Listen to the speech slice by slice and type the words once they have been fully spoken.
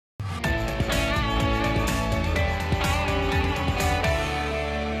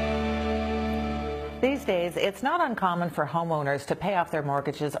These days, it's not uncommon for homeowners to pay off their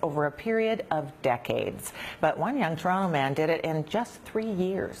mortgages over a period of decades. But one young Toronto man did it in just 3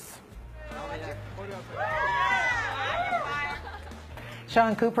 years.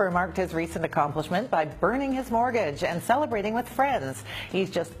 Sean Cooper marked his recent accomplishment by burning his mortgage and celebrating with friends. He's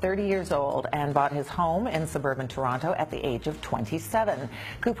just 30 years old and bought his home in suburban Toronto at the age of 27.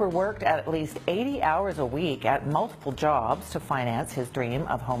 Cooper worked at least 80 hours a week at multiple jobs to finance his dream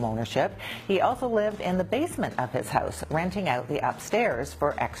of home ownership. He also lived in the basement of his house, renting out the upstairs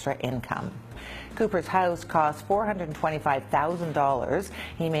for extra income. Cooper's house cost $425,000.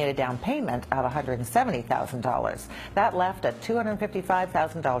 He made a down payment of $170,000. That left a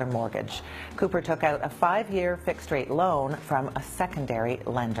 $255,000 mortgage. Cooper took out a 5-year fixed-rate loan from a secondary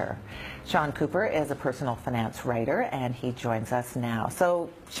lender. Sean Cooper is a personal finance writer, and he joins us now. So,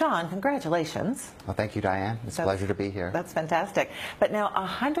 Sean, congratulations. Well, thank you, Diane. It's a pleasure to be here. That's fantastic. But now, a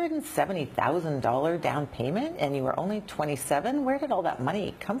 $170,000 down payment, and you were only 27? Where did all that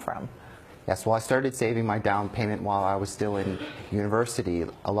money come from? Yes, well, I started saving my down payment while I was still in university.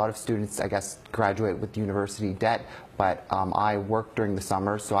 A lot of students, I guess, graduate with university debt, but I worked during the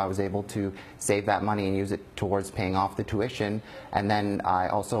summer, so I was able to save that money and use it towards paying off the tuition. And then I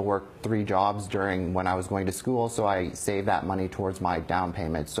also worked 3 jobs during when I was going to school, so I saved that money towards my down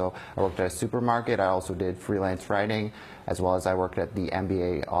payment. So I worked at a supermarket. I also did freelance writing, as well as I worked at the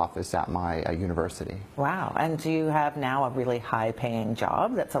MBA office at my university. Wow. And do you have now a really high-paying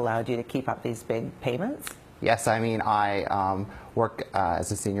job that's allowed you to keep up these big payments? Yes, I mean, I work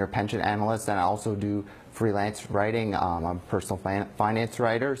as a senior pension analyst, and I also do freelance writing. I'm a personal finance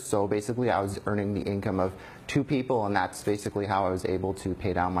writer, so basically I was earning the income of 2 people, and that's basically how I was able to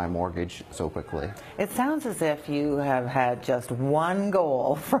pay down my mortgage so quickly. It sounds as if you have had just one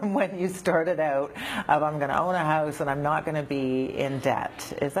goal from when you started out of I'm going to own a house and I'm not going to be in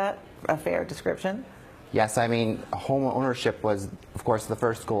debt. Is that a fair description? Yes, I mean, home ownership was, of course, the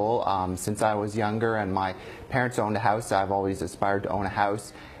first goal. Since I was younger and my parents owned a house, I've always aspired to own a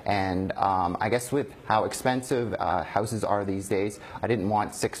house. And I guess with how expensive houses are these days, I didn't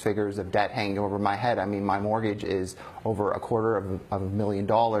want 6 figures of debt hanging over my head. I mean, my mortgage is over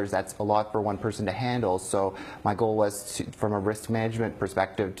 $250,000. That's a lot for one person to handle. So my goal was, from a risk management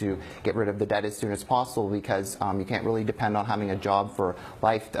perspective, to get rid of the debt as soon as possible, because you can't really depend on having a job for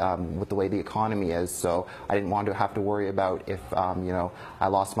life with the way the economy is. So I didn't want to have to worry about if you know, I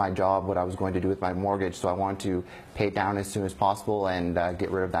lost my job, what I was going to do with my mortgage. So I wanted to pay it down as soon as possible and get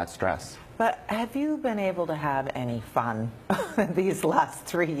rid of that stress. But have you been able to have any fun these last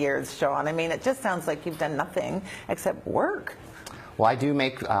 3 years, Sean? I mean, it just sounds like you've done nothing except work. Well, I do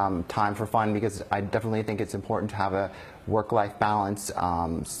make time for fun, because I definitely think it's important to have a work-life balance.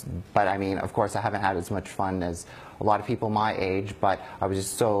 But I mean, of course, I haven't had as much fun as a lot of people my age, but I was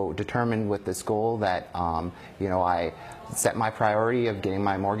just so determined with this goal that, you know, I set my priority of getting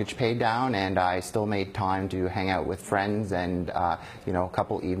my mortgage paid down, and I still made time to hang out with friends and, you know, a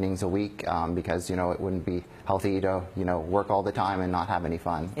couple evenings a week, because, you know, it wouldn't be healthy to, you know, work all the time and not have any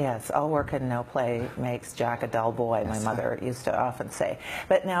fun. Yes, all work and no play makes Jack a dull boy, my mother used to often say.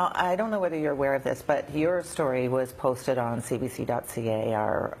 But now, I don't know whether you're aware of this, but your story was posted on CBC.ca,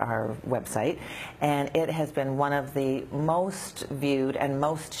 our website, and it has been one of the most viewed and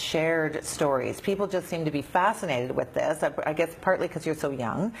most shared stories. People just seem to be fascinated with this, I guess partly because you're so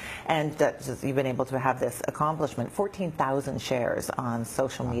young and that you've been able to have this accomplishment. 14,000 shares on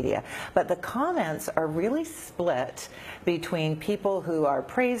social media. But the comments are really split between people who are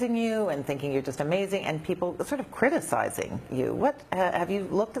praising you and thinking you're just amazing, and people sort of criticizing you. What have you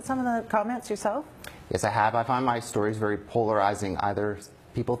looked at some of the comments yourself? Yes, I have. I find my stories very polarizing. Either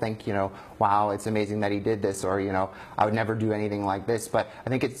people think, you know, wow, it's amazing that he did this, or, you know, I would never do anything like this. But I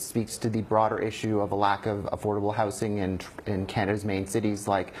think it speaks to the broader issue of a lack of affordable housing in Canada's main cities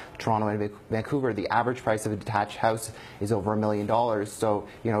like Toronto and Vancouver. The average price of a detached house is over $1 million. So,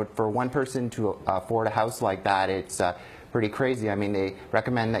 you know, for one person to afford a house like that, it's pretty crazy. I mean, they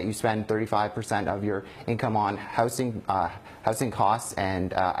recommend that you spend 35% of your income on housing costs,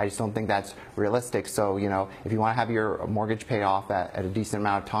 and I just don't think that's realistic. So, you know, if you want to have your mortgage paid off at a decent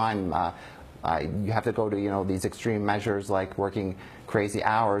amount of time, you have to go to, you know, these extreme measures like working crazy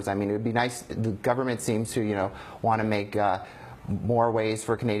hours. I mean, it would be nice. The government seems to, you know, want to make more ways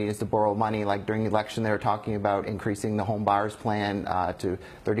for Canadians to borrow money. Like during the election, they were talking about increasing the home buyers plan to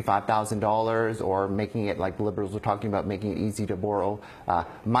 $35,000, or making it, like the Liberals were talking about, making it easy to borrow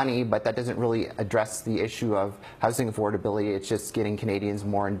money. But that doesn't really address the issue of housing affordability. It's just getting Canadians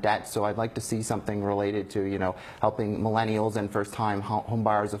more in debt. So I'd like to see something related to, you know, helping millennials and first-time home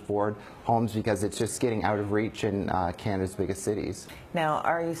buyers afford homes, because it's just getting out of reach in Canada's biggest cities. Now,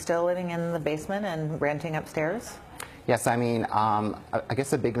 are you still living in the basement and renting upstairs? Yes, I mean, I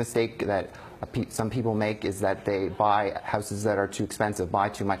guess a big mistake that some people make is that they buy houses that are too expensive, buy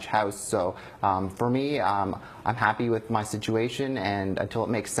too much house. So for me, I'm happy with my situation, and until it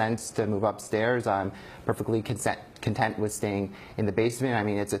makes sense to move upstairs, I'm perfectly content with staying in the basement. I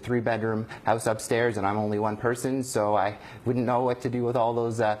mean, it's a 3-bedroom house upstairs, and I'm only one person, so I wouldn't know what to do with all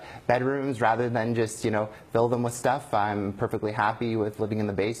those bedrooms. Rather than just, you know, fill them with stuff, I'm perfectly happy with living in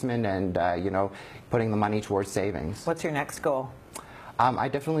the basement and, you know, putting the money towards savings. What's your next goal? I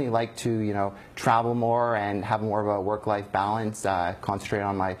definitely like to, you know, travel more and have more of a work-life balance, concentrate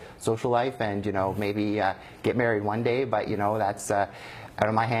on my social life, and, you know, maybe get married one day, but, you know, that's out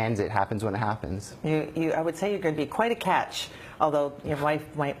of my hands. It happens when it happens. I would say you're going to be quite a catch, although your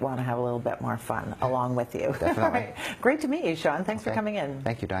wife might want to have a little bit more fun along with you. Definitely. Great to meet you, Sean. Thanks for coming in.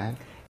 Thank you, Diane.